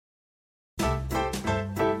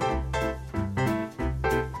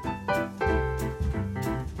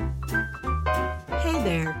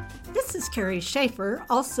there. This is Carrie Schaefer,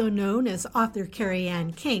 also known as author Carrie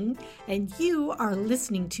Ann King, and you are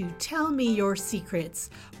listening to Tell Me Your Secrets,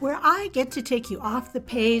 where I get to take you off the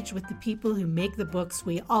page with the people who make the books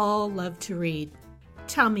we all love to read.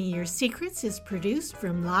 Tell Me Your Secrets is produced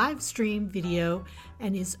from live stream video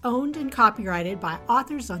and is owned and copyrighted by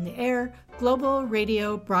Authors on the Air Global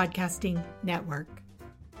Radio Broadcasting Network.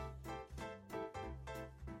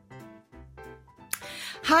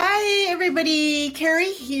 Hi, everybody.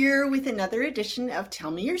 Carrie here with another edition of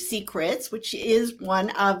Tell Me Your Secrets, which is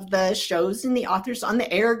one of the shows in the Authors on the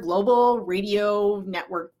Air Global Radio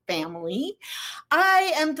Network family.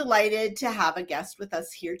 I am delighted to have a guest with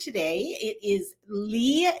us here today. It is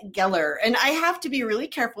Lea Geller, and I have to be really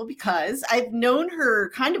careful because I've known her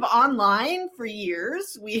kind of online for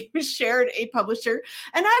years. We shared a publisher,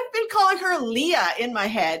 and I've been calling her Lea in my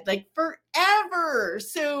head like forever.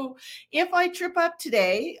 So if I trip up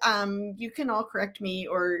today, you can all correct me,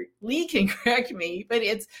 or Lee can correct me, but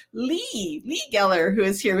it's Lea Geller who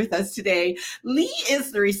is here with us today. Lea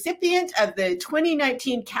is the recipient of the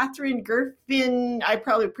 2019 Catherine Gerfin, I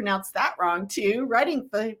probably pronounced that wrong too, Writing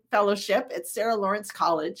Fellowship at Sarah Lawrence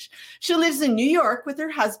College. She lives in New York with her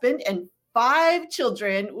husband and 5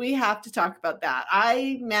 children. We have to talk about that.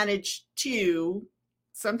 I managed 2,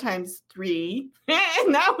 sometimes 3,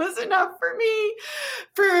 and that was enough for me,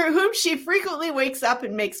 for whom she frequently wakes up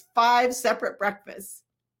and makes 5 separate breakfasts.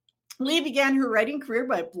 Lea began her writing career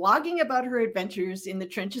by blogging about her adventures in the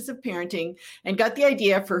trenches of parenting and got the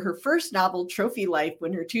idea for her first novel, Trophy Life,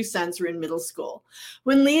 when her 2 sons were in middle school.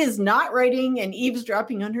 When Lea is not writing and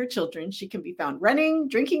eavesdropping on her children, she can be found running,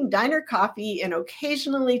 drinking diner coffee, and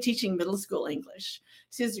occasionally teaching middle school English.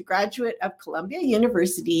 She is a graduate of Columbia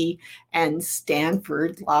University and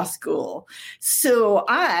Stanford Law School. So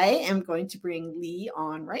I am going to bring Lea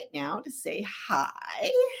on right now to say hi.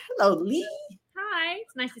 Hello, Lea. Hi,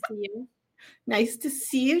 it's nice to see you. Nice to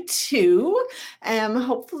see you too.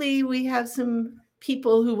 Hopefully we have some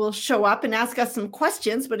people who will show up and ask us some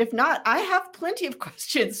questions, but if not, I have plenty of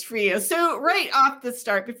questions for you. So right off the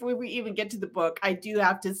start, before we even get to the book, I do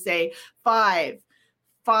have to say 5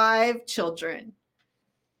 children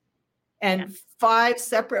and 5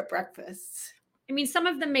 separate breakfasts. I mean, some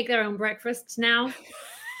of them make their own breakfasts now.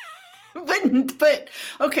 But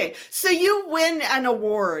okay, so you win an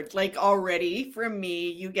award, like already from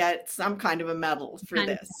me, you get some kind of a medal for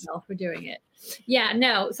this. For doing it. Yeah,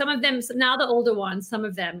 no, some of them, now the older ones, some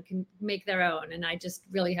of them can make their own, and I just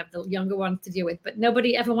really have the younger ones to deal with, but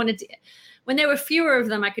nobody ever wanted to, when there were fewer of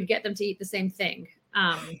them, I could get them to eat the same thing.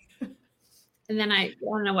 And then I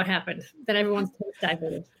don't know what happened, that everyone's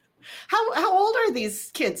diverted. How old are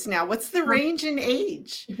these kids now? What's the range in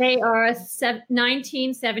age? They are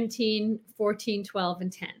 19, 17, 14, 12,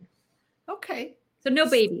 and 10. Okay. So no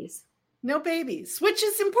babies. No babies, which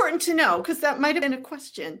is important to know because that might have been a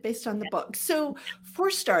question based on the book. So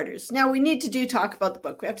for starters, now we need to talk about the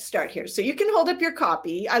book. We have to start here. So you can hold up your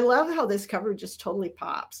copy. I love how this cover just totally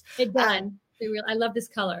pops. It does. I love this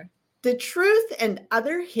color. The Truth and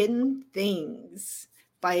Other Hidden Things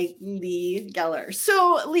by Lea Geller.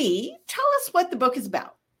 So Lea, tell us what the book is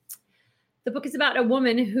about. The book is about a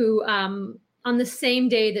woman who, on the same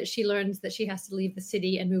day that she learns that she has to leave the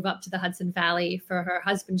city and move up to the Hudson Valley for her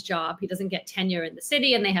husband's job, he doesn't get tenure in the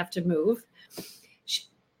city and they have to move.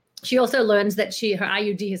 She also learns that her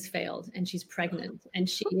IUD has failed and she's pregnant, and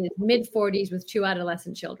she is mid-40s with 2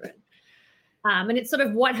 adolescent children. And it's sort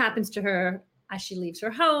of what happens to her as she leaves her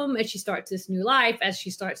home, as she starts this new life, as she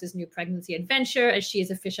starts this new pregnancy adventure, as she is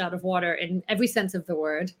a fish out of water in every sense of the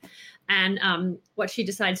word, and what she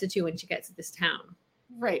decides to do when she gets to this town.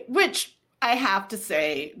 Right, which I have to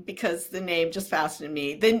say, because the name just fascinated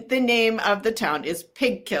me, the name of the town is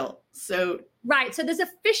Pig Kill. So right, so there's a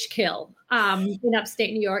fish kill in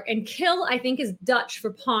upstate New York, and kill, I think, is Dutch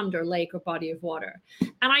for pond or lake or body of water.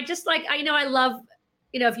 And I just I love,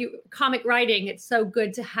 if you comic writing, it's so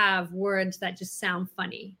good to have words that just sound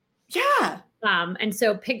funny. Yeah. And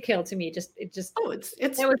so pig kill to me it's there was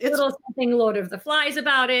it's little something Lord of the Flies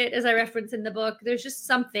about it, as I reference in the book. There's just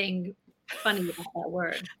something funny about that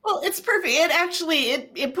word. Well, it's perfect. It actually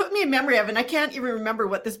it put me in memory of, and I can't even remember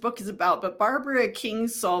what this book is about, but Barbara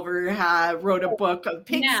Kingsolver wrote a book of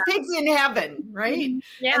pigs in heaven, right?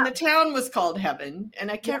 Yeah. And the town was called Heaven,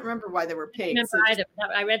 and I can't remember why there were pigs.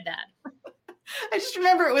 I read that. I just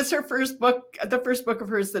remember it was her first book, the first book of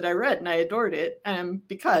hers that I read, and I adored it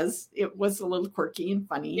because it was a little quirky and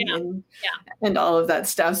funny and all of that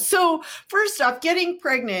stuff. So first off, getting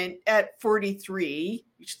pregnant at 43,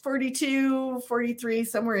 42, 43,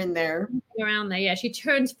 somewhere in there. Around there, yeah. She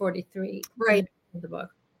turns 43. Right. In the book.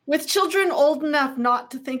 With children old enough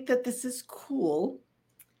not to think that this is cool.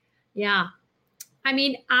 Yeah. I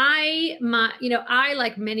mean, I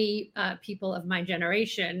like many people of my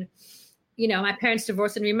generation, my parents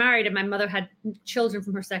divorced and remarried, and my mother had children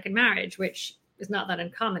from her second marriage, which is not that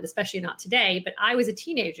uncommon, especially not today. But I was a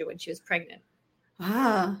teenager when she was pregnant.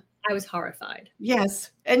 Ah, I was horrified.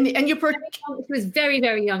 yes. And you She was very,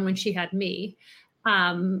 very young when she had me.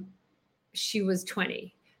 She was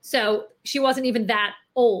 20. So she wasn't even that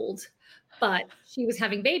old, but she was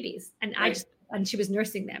having babies, and and she was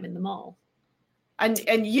nursing them in the mall.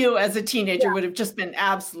 And you as a teenager would have just been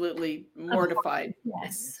absolutely mortified.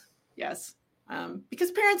 Yes. Yes.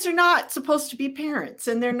 Because parents are not supposed to be parents,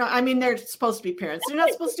 and they're not, I mean, they're supposed to be parents. They're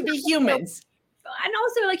not supposed to be humans. And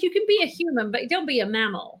also, like, you can be a human, but don't be a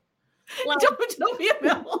mammal. Like, don't be a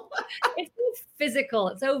mammal. It's so physical.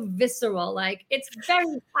 It's so visceral. Like, it's very,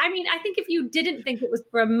 I mean, I think if you didn't think it was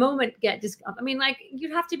for a moment like,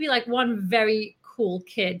 you'd have to be like one very cool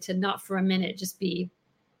kid to not for a minute just be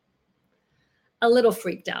a little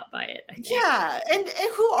freaked out by it, I think. Yeah. And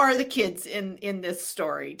who are the kids in this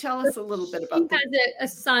story? Tell us a little bit about them. He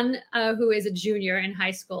has a son who is a junior in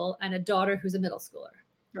high school and a daughter who's a middle schooler.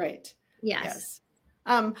 Right. Yes.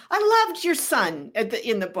 I loved your son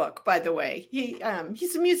in the book, by the way.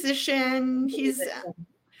 He's a musician.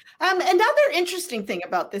 Another interesting thing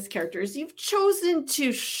about this character is you've chosen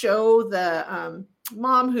to show the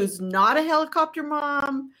mom who's not a helicopter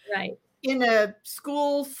mom. Right. In a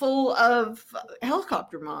school full of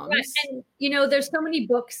helicopter moms. Right. And, there's so many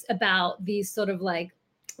books about these sort of like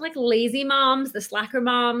lazy moms, the slacker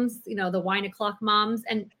moms, the wine o'clock moms,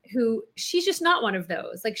 and who she's just not one of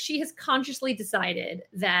those. Like, she has consciously decided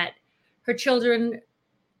that her children,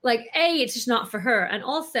 like, it's just not for her. And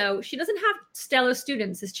also, she doesn't have stellar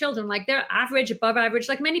students as children. Like, they're average, above average,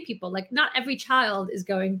 like many people. Like, not every child is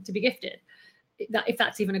going to be gifted, if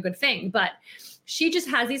that's even a good thing. But she just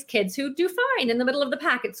has these kids who do fine in the middle of the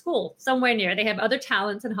pack at school, somewhere near. They have other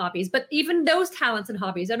talents and hobbies, but even those talents and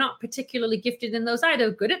hobbies are not particularly gifted in those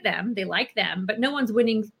either. Good at them, they like them, but no one's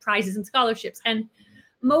winning prizes and scholarships. And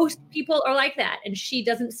most people are like that. And she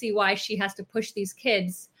doesn't see why she has to push these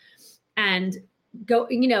kids and go,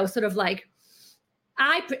 sort of like,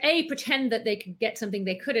 pretend that they could get something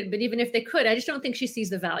they couldn't. But even if they could, I just don't think she sees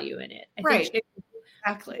the value in it. Right.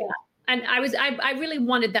 Exactly. Yeah. And I really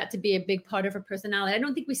wanted that to be a big part of her personality. I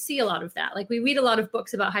don't think we see a lot of that. Like, we read a lot of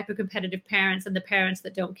books about hyper-competitive parents and the parents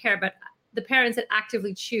that don't care, but the parents that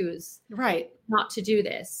actively choose not to do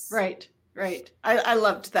this. Right. I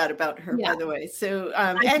loved that about her, by the way. So,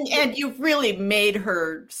 and you've really made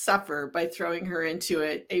her suffer by throwing her into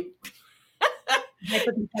a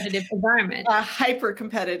hyper-competitive environment. A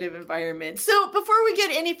hyper-competitive environment. So before we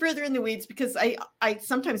get any further in the weeds, because I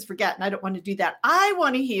sometimes forget and I don't want to do that, I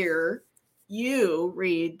want to hear you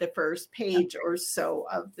read the first page or so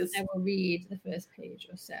of this. I will read the first page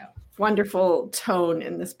or so. Wonderful tone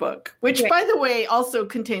in this book, which, by the way, also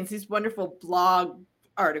contains these wonderful blog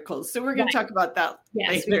articles. So we're going to talk about that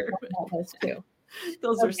later. We'll talk about those too.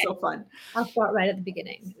 Those are so fun. I'll start right at the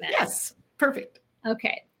beginning. Yes, perfect.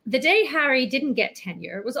 Okay. The day Harry didn't get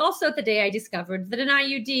tenure was also the day I discovered that an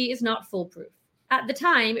IUD is not foolproof. At the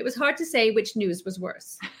time, it was hard to say which news was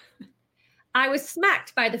worse. I was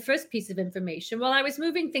smacked by the first piece of information while I was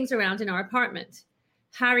moving things around in our apartment.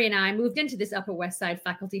 Harry and I moved into this Upper West Side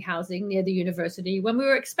faculty housing near the university when we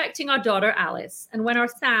were expecting our daughter Alice, and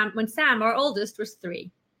when Sam, our oldest, was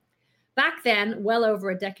 3. Back then, well over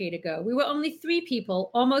a decade ago, we were only 3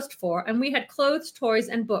 people, almost 4, and we had clothes, toys,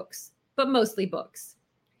 and books, but mostly books.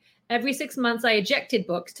 Every 6 months, I ejected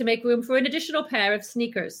books to make room for an additional pair of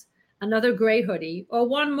sneakers, another gray hoodie, or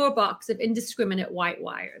one more box of indiscriminate white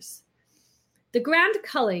wires. The grand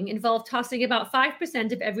culling involved tossing about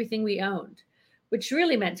 5% of everything we owned, which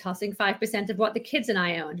really meant tossing 5% of what the kids and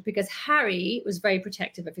I owned, because Harry was very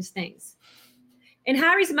protective of his things. In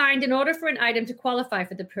Harry's mind, in order for an item to qualify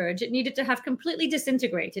for the purge, it needed to have completely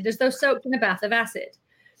disintegrated, as though soaked in a bath of acid.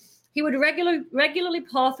 He would regularly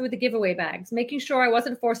paw through the giveaway bags, making sure I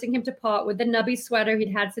wasn't forcing him to part with the nubby sweater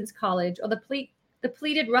he'd had since college or the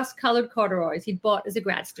pleated rust-colored corduroys he'd bought as a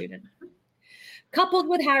grad student. Coupled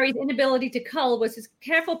with Harry's inability to cull was his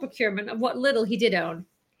careful procurement of what little he did own.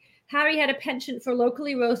 Harry had a penchant for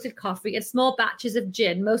locally roasted coffee and small batches of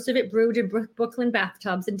gin, most of it brewed in Brooklyn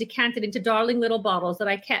bathtubs and decanted into darling little bottles that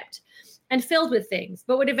I kept and filled with things,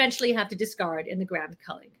 but would eventually have to discard in the grand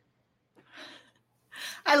culling.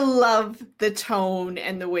 I love the tone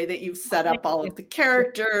and the way that you've set up all of the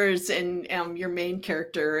characters and your main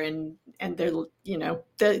character and their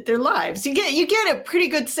their lives. You get a pretty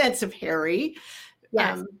good sense of Harry.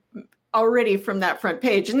 Yes. already from that front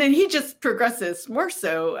page. And then he just progresses more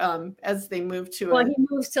so as they move to he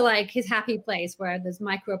moves to like his happy place where there's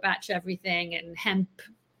micro batch everything and hemp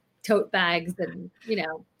tote bags and,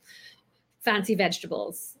 fancy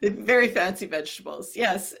vegetables. Very fancy vegetables.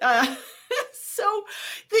 Yes. So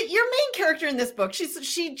your main character in this book,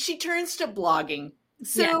 she turns to blogging.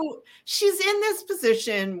 So she's in this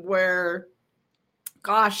position where,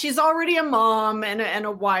 gosh, she's already a mom and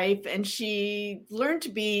a wife, and she learned to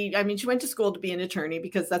be, she went to school to be an attorney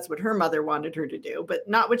because that's what her mother wanted her to do, but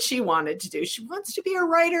not what she wanted to do. She wants to be a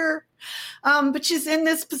writer, but she's in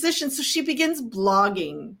this position. So she begins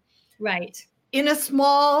blogging. Right. In a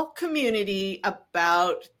small community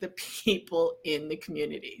about the people in the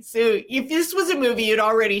community. So if this was a movie, you'd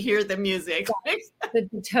already hear the music.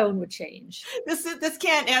 The tone would change. This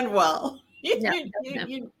can't end well. You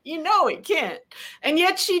know it can't. And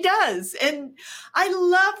yet she does. And I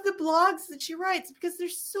love the blogs that she writes because they're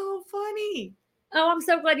so funny. Oh, I'm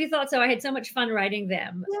so glad you thought so. I had so much fun writing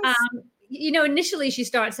them. Yes. Initially she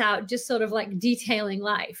starts out just sort of like detailing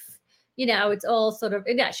life. It's all sort of,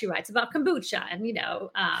 she writes about kombucha and,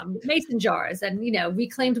 mason jars and,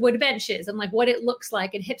 reclaimed wood benches and like what it looks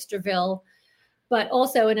like in Hipsterville, but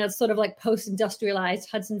also in a sort of like post-industrialized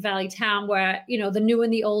Hudson Valley town where, the new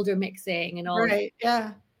and the old are mixing and all. Right.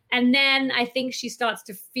 Yeah. And then I think she starts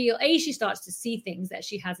to she starts to see things that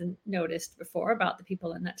she hasn't noticed before about the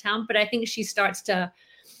people in that town. But I think she starts to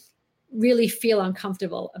really feel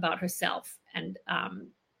uncomfortable about herself. And,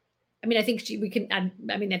 I think I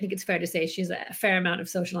think it's fair to say she has a fair amount of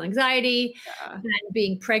social anxiety and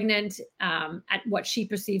being pregnant at what she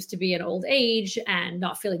perceives to be an old age and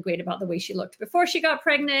not feeling great about the way she looked before she got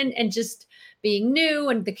pregnant and just being new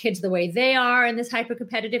and the kids the way they are in this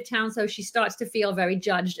hyper-competitive town. So she starts to feel very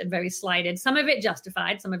judged and very slighted. Some of it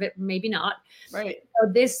justified, some of it maybe not. Right. So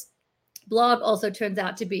this blog also turns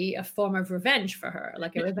out to be a form of revenge for her,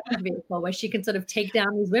 like a revenge vehicle where she can sort of take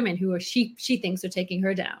down these women who she thinks are taking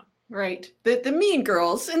her down. Right. The mean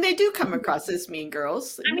girls, and they do come across as mean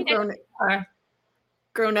girls.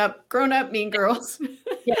 Grown up mean girls.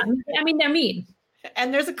 Yeah. They're mean.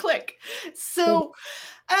 And there's a clique. So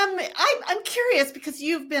I'm curious because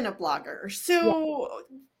you've been a blogger. So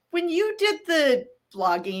when you did the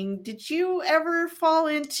blogging, did you ever fall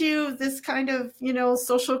into this kind of,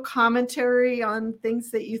 social commentary on things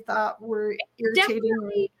that you thought were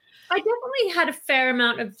irritating? I definitely had a fair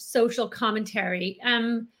amount of social commentary.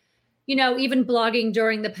 Even blogging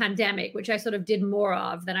during the pandemic, which I sort of did more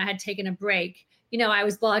of than I had taken a break. I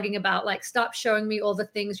was blogging about like, stop showing me all the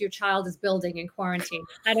things your child is building in quarantine.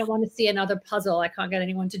 I don't want to see another puzzle. I can't get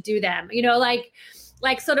anyone to do them. Like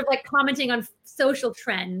sort of like commenting on social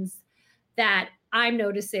trends that I'm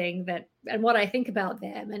noticing and what I think about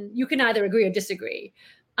them. And you can either agree or disagree.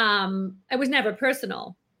 It was never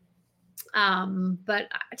personal. But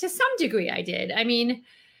to some degree I did.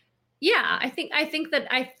 Yeah, I think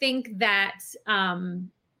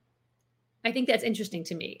that's interesting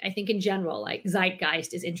to me. I think in general, like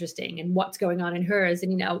zeitgeist is interesting and what's going on in hers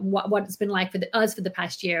and, what it's been like for us for the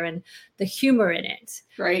past year and the humor in it.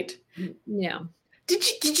 Right.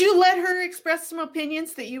 Did you let her express some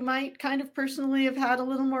opinions that you might kind of personally have had a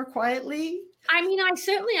little more quietly? I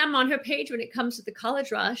certainly am on her page when it comes to the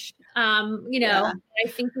college rush. I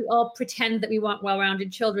think we all pretend that we want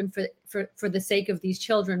well-rounded children for the sake of these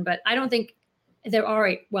children, but I don't think there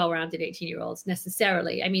are well-rounded 18-year-olds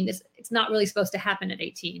necessarily. It's not really supposed to happen at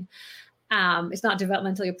 18. It's not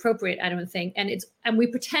developmentally appropriate, I don't think. And we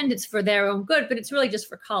pretend it's for their own good, but it's really just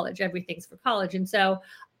for college. Everything's for college. And so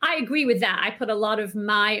I agree with that. I put a lot of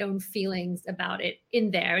my own feelings about it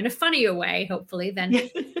in there in a funnier way, hopefully, than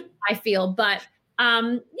I feel. But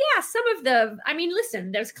some of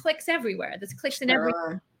listen, there's cliques everywhere. There's cliques in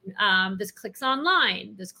everywhere. There's cliques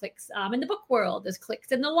online. There's cliques in the book world. There's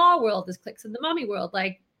cliques in the law world. There's cliques in the mommy world.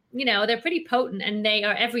 They're pretty potent and they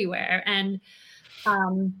are everywhere. And,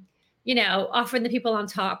 often the people on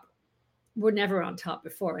top were never on top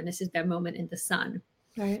before. And this is their moment in the sun.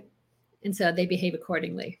 Right. And so they behave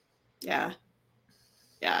accordingly. Yeah.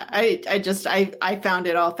 Yeah. I found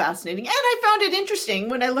it all fascinating. And I found it interesting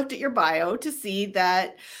when I looked at your bio to see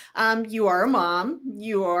that you are a mom,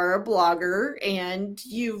 you are a blogger, and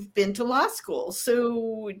you've been to law school.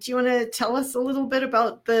 So do you want to tell us a little bit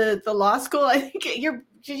about the law school? I think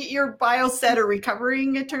your bio said a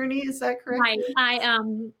recovering attorney. Is that correct? Right.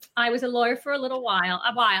 I was a lawyer for a while,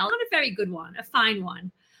 not a very good one, a fine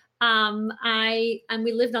one.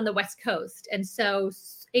 We lived on the West Coast. And so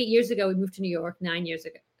 8 years ago, we moved to New York, 9 years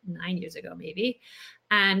ago, maybe.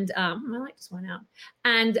 And my light just went out.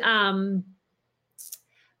 And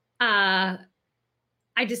I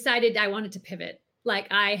decided I wanted to pivot. Like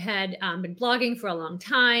I had been blogging for a long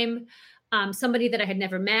time. Somebody that I had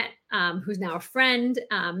never met, who's now a friend,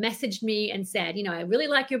 messaged me and said, I really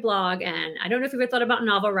like your blog. And I don't know if you've ever thought about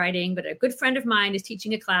novel writing, but a good friend of mine is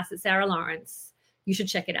teaching a class at Sarah Lawrence. You should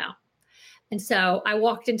check it out. And so I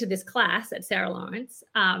walked into this class at Sarah Lawrence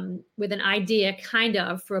with an idea kind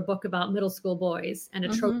of for a book about middle school boys and a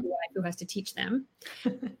trophy wife who has to teach them.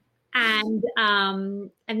 And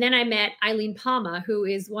then I met Eileen Palmer, who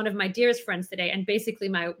is one of my dearest friends today, and basically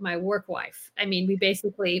my work wife. I mean, we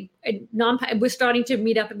basically we're starting to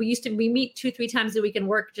meet up. We meet 2-3 times a week and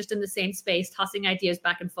work just in the same space, tossing ideas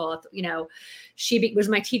back and forth. She was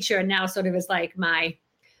my teacher and now sort of is like my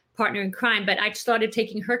partner in crime. But I started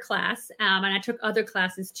taking her class, and I took other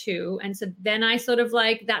classes too. And so then I sort of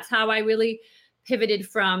that's how I really pivoted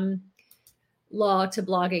from law to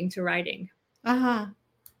blogging to writing.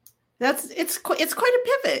 It's quite a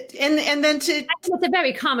pivot, and then it's a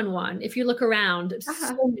very common one. If you look around,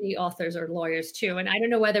 so many authors are lawyers too, and I don't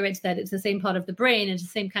know whether it's that it's the same part of the brain, it's the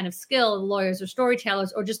same kind of skill. Lawyers or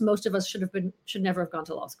storytellers, or just most of us should never have gone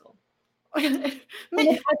to law school. I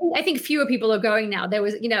think fewer people are going now. There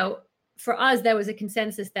was, for us, there was a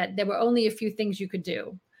consensus that there were only a few things you could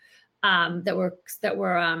do that were that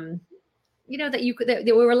were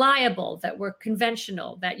reliable, that were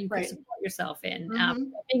conventional, that you could support yourself in.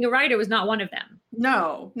 Being a writer was not one of them.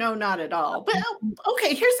 No, not at all. But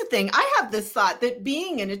okay, here's the thing. I have this thought that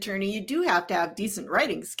being an attorney, you do have to have decent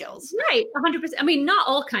writing skills. Right, 100%. I mean, not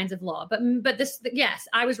all kinds of law, but this, yes,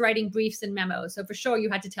 I was writing briefs and memos. So for sure you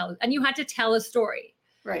had to tell a story.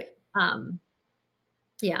 Right.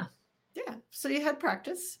 Yeah. Yeah. So you had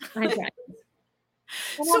practice. I had practice.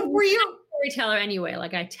 So were you storyteller anyway?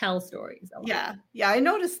 Like I tell stories a lot. Yeah, I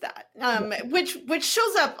noticed that. Which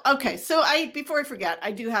shows up. Okay, so before I forget,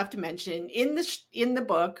 I do have to mention in the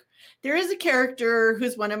book there is a character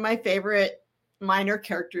who's one of my favorite minor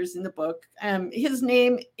characters in the book. His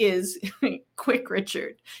name is Quick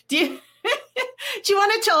Richard. Do you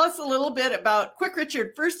want to tell us a little bit about Quick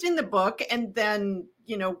Richard first in the book, and then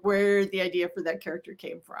where the idea for that character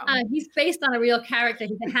came from? He's based on a real character.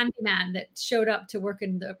 He's a handyman that showed up to work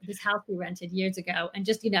in this house we rented years ago, and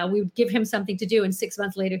just we would give him something to do, and 6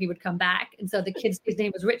 months later he would come back. And so his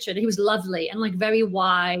name was Richard. He was lovely and like very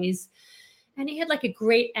wise, and he had like a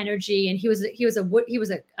great energy. And he was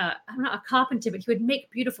I'm not a carpenter, but he would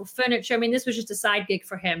make beautiful furniture. I mean, this was just a side gig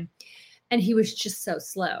for him. And he was just so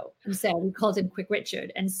slow. And so we called him Quick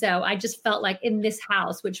Richard. And so I just felt like in this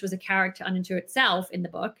house, which was a character unto itself in the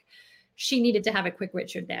book, she needed to have a Quick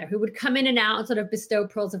Richard there who would come in and out and sort of bestow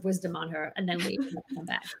pearls of wisdom on her and then leave and come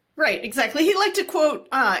back. Right, exactly. He liked to quote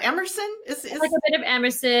Emerson. Is like a bit of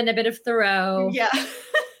Emerson, a bit of Thoreau. Yeah.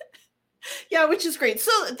 Yeah, which is great.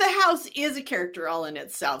 So the house is a character all in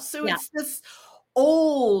itself. So it's this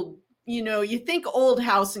old, you think old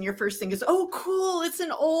house and your first thing is, oh, cool, it's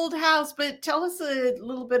an old house. But tell us a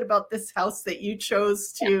little bit about this house that you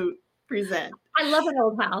chose to present. I love an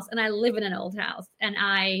old house and I live in an old house and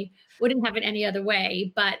I wouldn't have it any other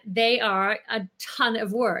way, but they are a ton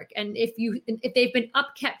of work. And if they've been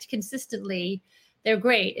upkept consistently, they're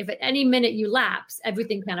great. If at any minute you lapse,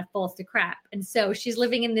 everything kind of falls to crap. And so she's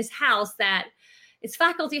living in this house that it's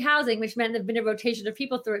faculty housing, which meant there've been a rotation of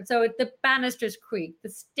people through it. So the banisters creak, the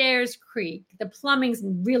stairs creak, the plumbing's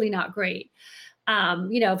really not great.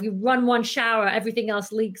 If you run one shower, everything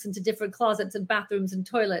else leaks into different closets and bathrooms and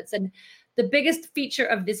toilets. And the biggest feature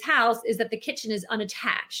of this house is that the kitchen is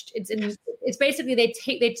unattached. It's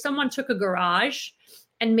basically someone took a garage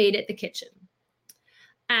and made it the kitchen.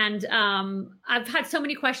 And I've had so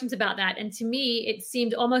many questions about that. And to me, it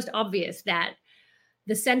seemed almost obvious that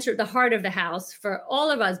the heart of the house for all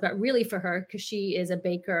of us, but really for her, because she is a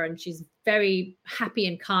baker and she's very happy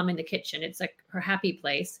and calm in the kitchen. It's like her happy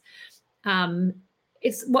place.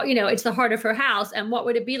 It's the heart of her house. And what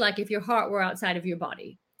would it be like if your heart were outside of your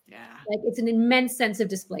body? Yeah. Like it's an immense sense of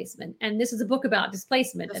displacement. And this is a book about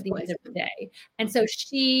displacement at the end of the day. And so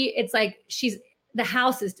the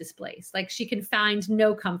house is displaced. Like she can find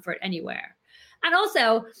no comfort anywhere. And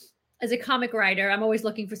also, as a comic writer, I'm always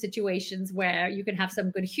looking for situations where you can have some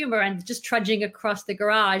good humor, and just trudging across the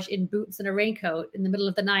garage in boots and a raincoat in the middle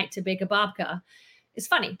of the night to bake a babka is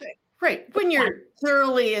funny. Right. When you're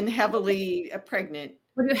thoroughly and heavily pregnant.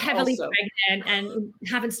 When you're heavily pregnant and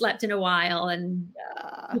haven't slept in a while and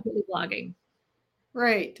completely blogging.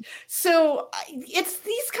 Right. So it's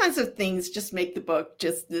these kinds of things just make the book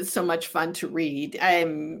just so much fun to read.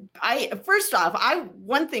 One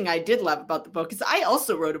thing I did love about the book is I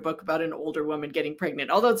also wrote a book about an older woman getting pregnant,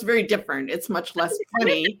 although it's very different. It's much less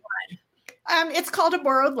funny. It's called A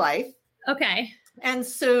Borrowed Life. Okay. And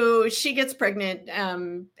so she gets pregnant.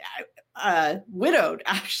 widowed,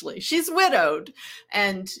 actually. She's widowed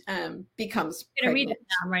and becomes pregnant. Read it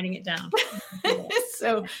now. I'm writing it down.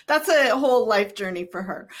 So that's a whole life journey for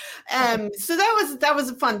her. So that was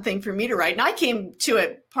a fun thing for me to write. And I came to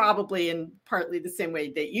it probably in partly the same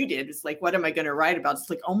way that you did. It's like, what am I going to write about? It's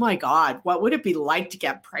like, oh my God, what would it be like to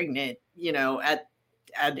get pregnant, at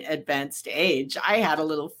an advanced age? I had a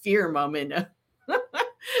little fear moment of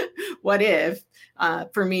what if,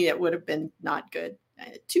 for me, it would have been not good.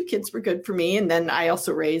 2 kids were good for me. And then I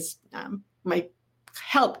also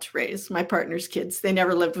helped raise my partner's kids. They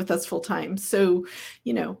never lived with us full time. So,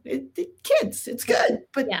 kids, it's good.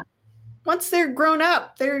 But once they're grown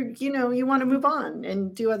up, you want to move on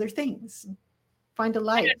and do other things, find a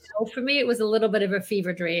life. For me, it was a little bit of a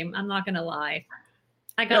fever dream. I'm not going to lie.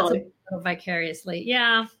 I got to live vicariously.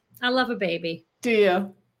 Yeah. I love a baby. Do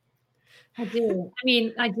you? I do. I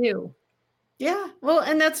mean, I do. Yeah. Well,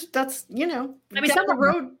 and that's, down the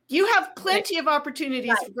road, you have plenty of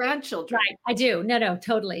opportunities for grandchildren. Right. I do. No,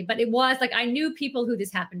 totally. But it was like, I knew people who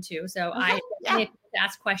this happened to. So I had to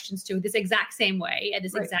ask questions to this exact same way at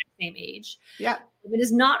this exact same age. Yeah. It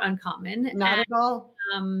is not uncommon. Not at all.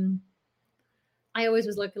 I always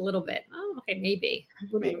was like a little bit, okay, maybe.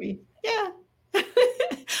 Yeah.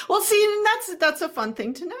 Well, see, that's a fun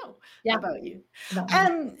thing to know about you. So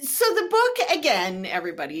the book, again,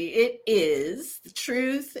 everybody, it is The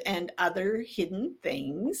Truth and Other Hidden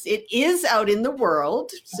Things. It is out in the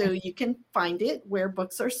world, so you can find it where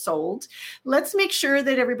books are sold. Let's make sure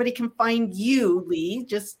that everybody can find you, Lea,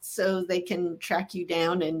 just so they can track you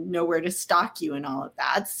down and know where to stalk you and all of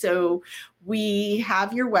that. So we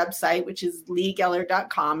have your website, which is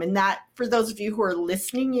leageller.com. And that, for those of you who are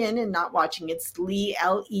listening in and not watching, it's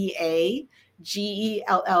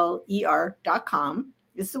LeaGeller.com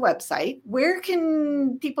is the website. Where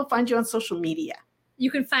can people find you on social media? You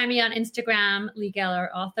can find me on Instagram, Lea Geller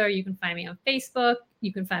Author. You can find me on Facebook.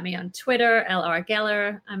 You can find me on Twitter, LR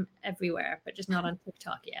Geller. I'm everywhere, but just not on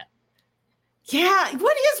TikTok yet. Yeah.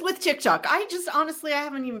 What is with TikTok? I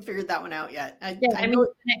haven't even figured that one out yet. I mean, it's the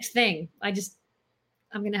next thing. I'm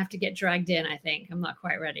going to have to get dragged in, I think. I'm not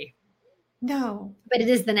quite ready. No. But it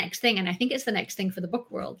is the next thing. And I think it's the next thing for the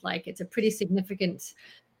book world. Like, it's a pretty significant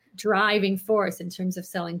driving force in terms of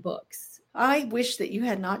selling books. I wish that you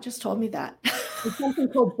had not just told me that. There's something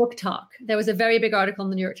called Book Talk. There was a very big article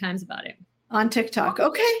in the New York Times about it. On TikTok.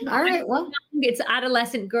 Okay. All right. Well, it's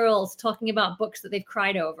adolescent girls talking about books that they've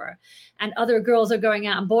cried over, and other girls are going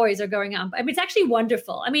out and boys are going out. I mean, it's actually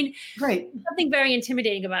wonderful. I mean, right. Something very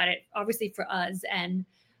intimidating about it, obviously for us.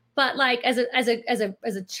 But like as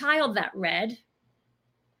a child that read,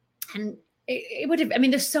 and it would have, I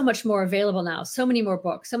mean, there's so much more available now, so many more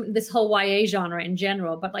books, this whole YA genre in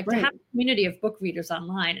general, but like to have a community of book readers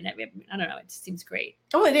online, and I don't know, it just seems great.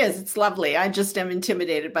 Oh, it is. It's lovely. I just am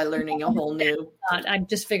intimidated by learning a whole new. I've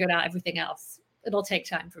just figured out everything else. It'll take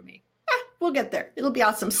time for me. We'll get there. It'll be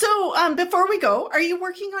awesome. So before we go, are you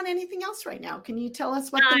working on anything else right now? Can you tell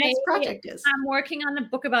us what the next project is? I'm working on a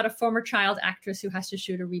book about a former child actress who has to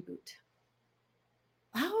shoot a reboot.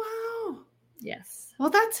 Oh, wow. Yes. Well,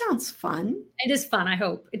 that sounds fun. It is fun. I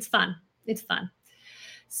hope it's fun. It's fun.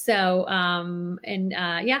 So,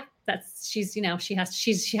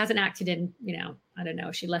 she hasn't acted in, I don't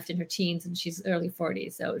know, she left in her teens and she's early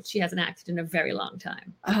 40s. So she hasn't acted in a very long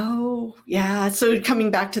time. Oh, yeah. So coming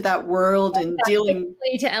back to that world and dealing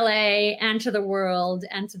to LA and to the world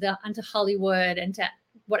and to Hollywood and to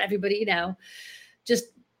what everybody, just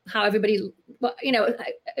how everybody,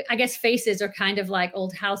 I guess faces are kind of like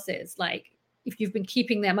old houses. Like, if you've been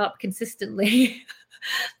keeping them up consistently,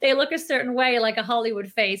 they look a certain way, like a Hollywood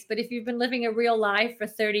face. But if you've been living a real life for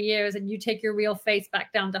 30 years and you take your real face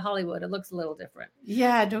back down to Hollywood, it looks a little different.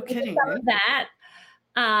 Yeah, no kidding. Right? That,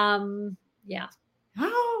 yeah.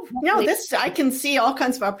 Oh, no, I can see all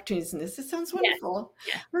kinds of opportunities in this. It sounds wonderful.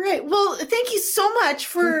 Yeah. All right. Well, thank you so much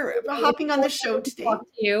for hopping on the show today. Talk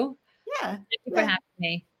to you. Yeah. Thank you for having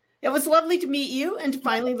me. It was lovely to meet you and to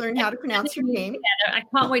finally learn how to pronounce your name. I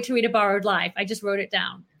can't wait to read A Borrowed Life. I just wrote it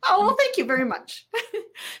down. Oh, well, thank you very much.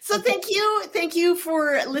 So thank you. Thank you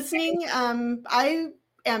for listening. I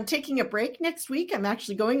am taking a break next week. I'm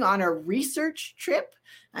actually going on a research trip.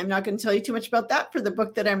 I'm not going to tell you too much about that for the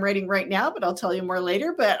book that I'm writing right now, but I'll tell you more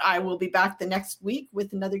later. But I will be back the next week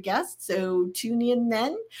with another guest. So tune in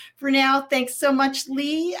then. For now, thanks so much,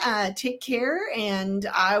 Lea. Take care, and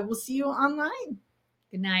I will see you online.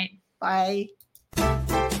 Good night. Bye.